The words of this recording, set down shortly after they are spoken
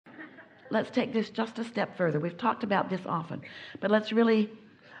let's take this just a step further. We've talked about this often, but let's really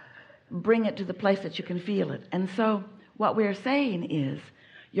bring it to the place that you can feel it. And so what we're saying is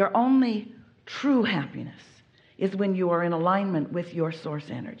your only true happiness is when you are in alignment with your source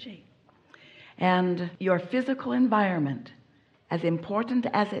energy. And your physical environment, as important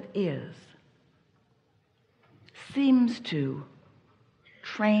as it is, seems to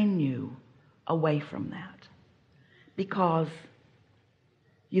train you away from that, because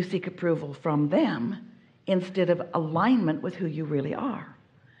you seek approval from them instead of alignment with who you really are.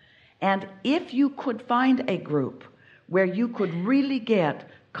 And if you could find a group where you could really get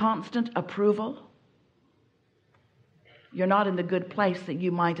constant approval, you're not in the good place that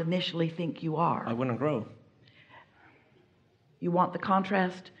you might initially think you are. I wouldn't grow. You want the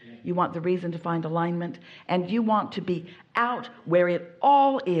contrast, you want the reason to find alignment, and you want to be out where it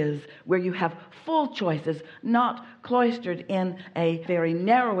all is, where you have full choices, not cloistered in a very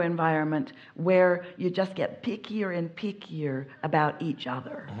narrow environment where you just get pickier and pickier about each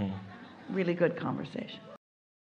other. Really good conversation.